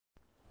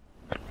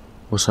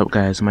What's up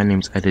guys, my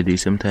name's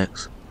Disallow,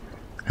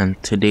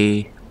 and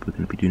today we're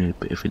going to be doing a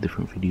bit of a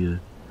different video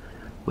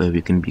where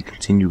we're going to be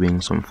continuing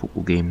some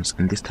football games,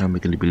 and this time we're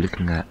going to be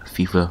looking at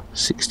FIFA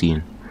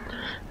 16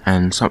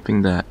 and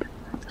something that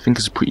I think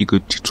is a pretty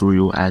good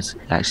tutorial, as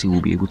it actually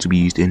will be able to be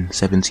used in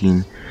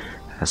 17,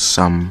 as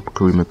some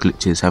career mode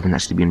glitches haven't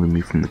actually been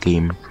removed from the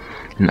game,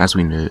 and as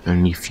we know,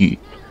 only a few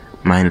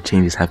minor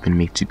changes have been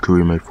made to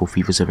career mode for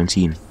FIFA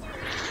 17.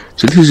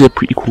 So this is a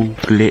pretty cool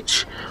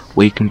glitch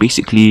where you can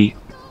basically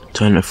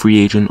turn a free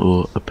agent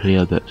or a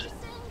player that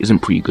isn't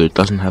pretty good,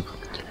 doesn't have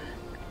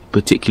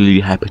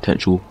particularly high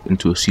potential,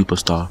 into a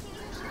superstar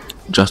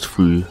just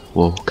through,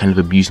 well, kind of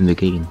abusing the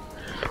game.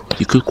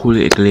 You could call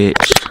it a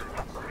glitch.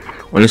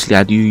 Honestly,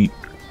 I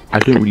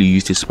don't really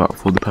use this, but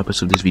for the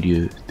purpose of this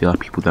video there are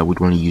people that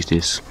would want to use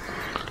this,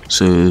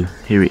 so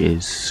here it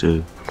is.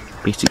 So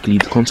basically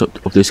the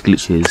concept of this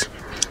glitch is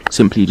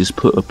simply just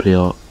put a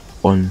player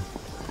on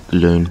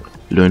the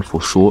loan for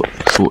short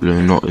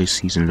loan, not a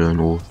season loan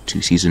or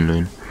 2-season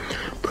loan.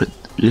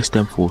 List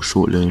them for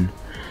short loan,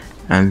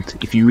 and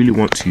if you really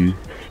want to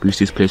boost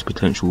this player's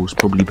potential, it's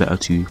probably better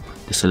to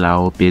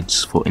disallow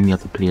bids for any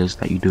other players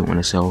that you don't want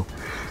to sell,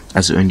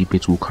 as the only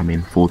bids will come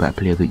in for that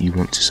player that you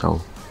want to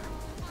sell.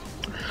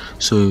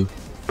 So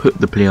put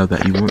the player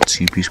that you want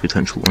to boost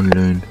potential on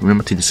loan,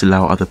 remember to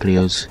disallow other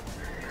players,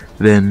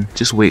 then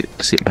just wait,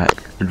 sit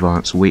back,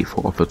 advance, wait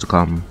for offer to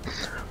come.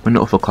 When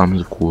the offer comes,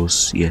 of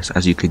course, yes,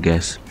 as you could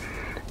guess,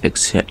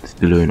 accept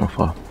the loan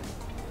offer.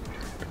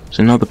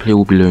 So now the player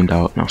will be loaned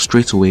out. Now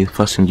straight away, the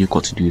first thing you've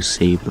got to do is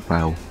save the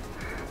file.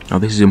 Now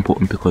this is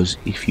important because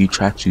if you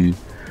try to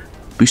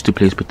boost the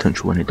player's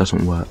potential and it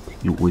doesn't work,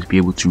 you'll always be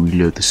able to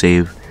reload the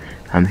save,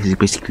 and this is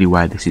basically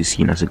why this is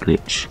seen as a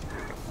glitch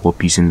or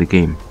abusing the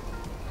game.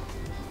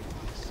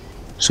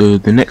 So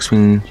the next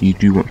thing you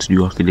do want to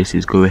do after this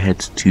is go ahead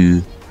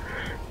to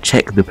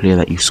check the player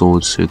that you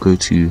sold. So go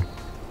to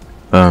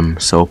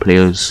sell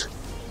players,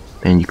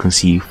 then you can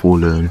see for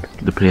loan,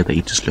 the player that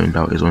you just loaned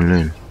out is on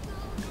loan.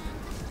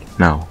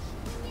 Now,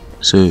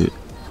 so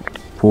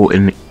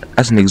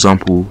as an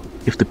example,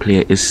 if the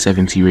player is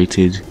 70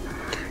 rated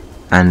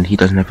and he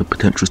doesn't have a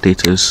potential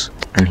status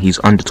and he's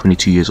under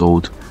 22 years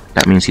old,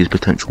 that means his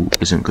potential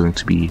isn't going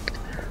to be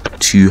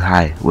too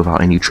high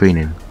without any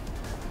training.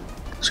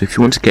 So if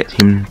you want to get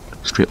him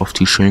straight off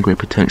to showing great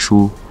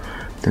potential,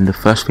 then the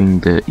first thing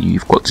that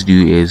you've got to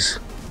do is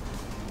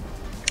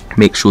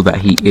make sure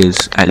that he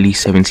is at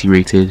least 70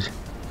 rated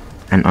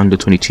and under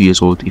 22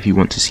 years old if you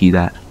want to see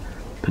that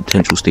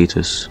potential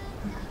status.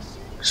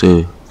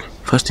 So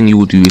first thing you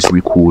will do is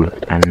recall,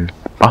 and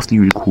after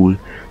you recall,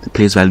 the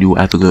player's value will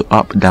either go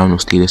up, down, or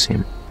stay the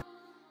same.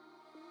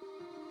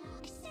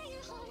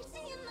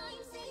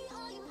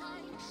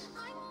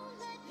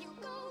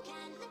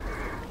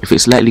 If it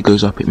slightly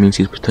goes up, it means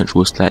his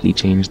potential is slightly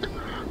changed,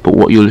 but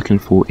what you're looking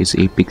for is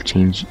a big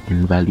change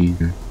in value,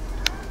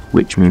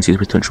 which means his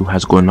potential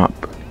has gone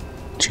up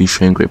to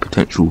showing great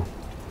potential.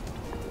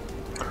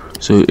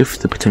 So if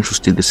the potential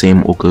stayed the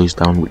same or goes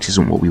down, which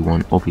isn't what we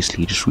want,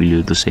 obviously just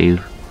reload the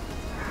save.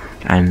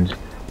 And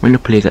when the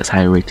player gets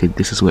higher rated,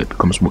 this is where it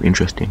becomes more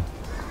interesting,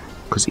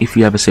 because if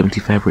you have a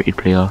 75 rated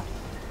player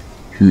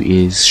who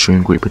is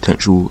showing great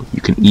potential,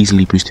 you can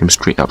easily boost him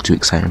straight up to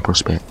exciting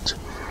prospect.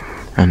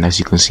 And as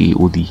you can see,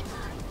 all the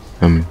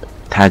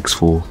tags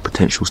for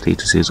potential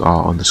statuses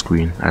are on the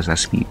screen as I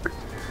speak.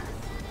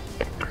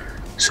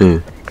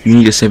 So you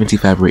need a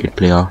 75 rated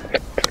player.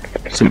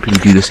 Simply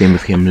do the same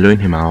with him, loan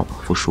him out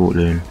for short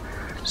loan,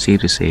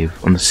 save the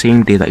save. On the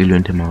same day that you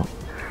loaned him out,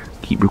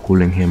 keep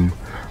recalling him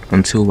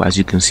until, as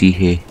you can see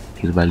here,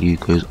 his value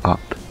goes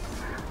up,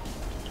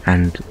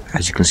 and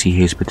as you can see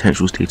here, his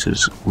potential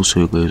status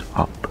also goes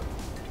up.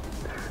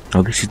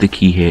 Now this is the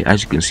key here.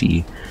 As you can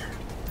see,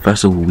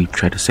 first of all we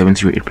tried a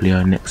 70 rated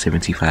player, next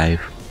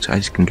 75. So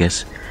as you can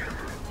guess,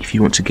 if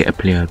you want to get a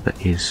player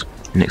that is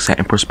an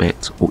exciting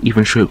prospect or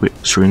even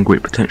showing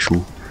great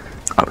potential,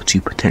 up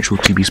to potential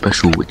to be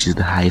special, which is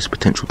the highest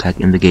potential tag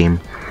in the game,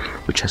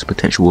 which has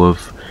potential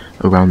of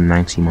around the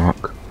 90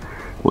 mark,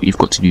 what you've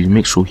got to do is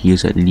make sure he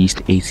is at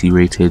least 80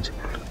 rated,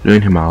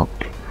 loan him out,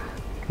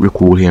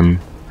 recall him,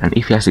 and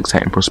if he has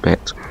exciting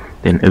prospect,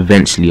 then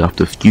eventually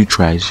after a few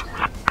tries,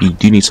 you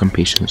do need some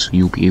patience, so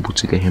you'll be able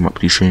to get him up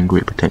to showing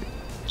great potential,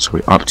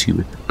 up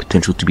to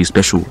potential to be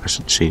special, I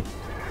should say.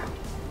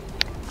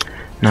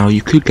 Now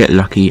you could get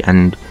lucky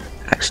and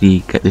actually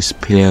get this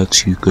player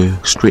to go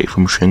straight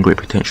from showing great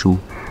potential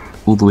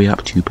all the way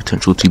up to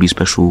potential to be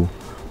special,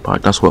 but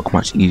it does work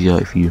much easier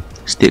if you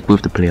stick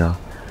with the player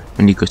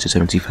when he goes to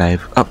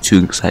 75 up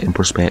to exciting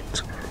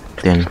prospect,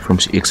 then from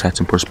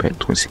exciting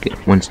prospect,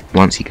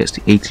 once he gets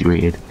to 80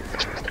 rated,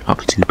 up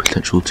to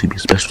potential to be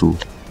special.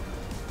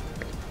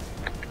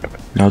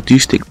 Now do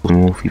stick for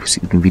more FIFA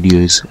 16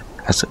 videos,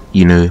 as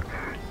you know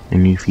a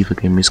new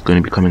FIFA game is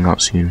going to be coming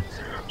out soon,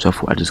 so I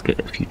thought I'd just get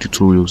a few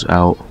tutorials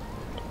out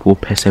for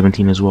PES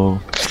 17 as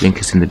well. Link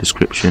is in the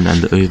description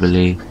and the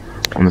overlay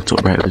on the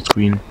top right of the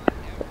screen.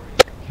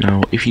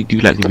 Now if you do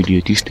like the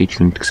video, do stay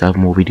tuned because I have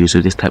more videos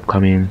of this type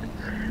coming.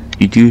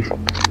 you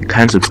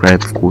can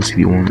subscribe, of course, if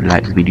you want,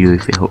 like the video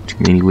if it helped you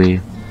in any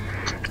way,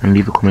 and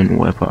leave a comment on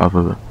whatever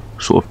other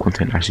sort of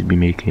content I should be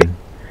making.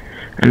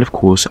 And of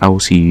course, I will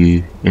see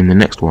you in the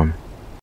next one.